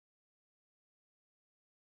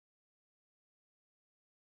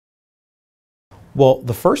Well,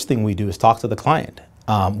 the first thing we do is talk to the client.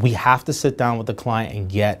 We have to sit down with the client and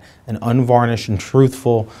get an unvarnished and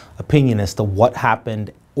truthful opinion as to what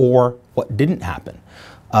happened or what didn't happen.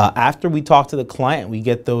 After we talk to the client, we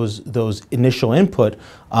get those initial input.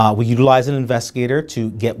 We utilize an investigator to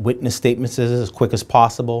get witness statements as quick as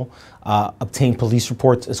possible, obtain police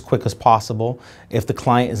reports as quick as possible. If the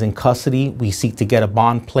client is in custody, we seek to get a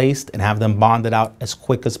bond placed and have them bonded out as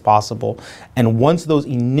quick as possible. And once those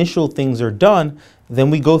initial things are done, then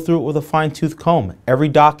we go through it with a fine-tooth comb. Every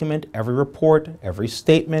document, every report, every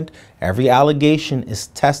statement, every allegation is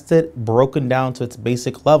tested, broken down to its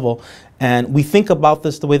basic level, and we think about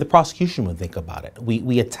this the way the prosecution would think about it.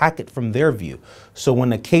 We attack it from their view. So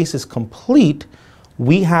when the case is complete,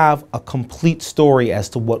 we have a complete story as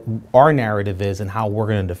to what our narrative is and how we're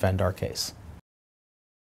going to defend our case.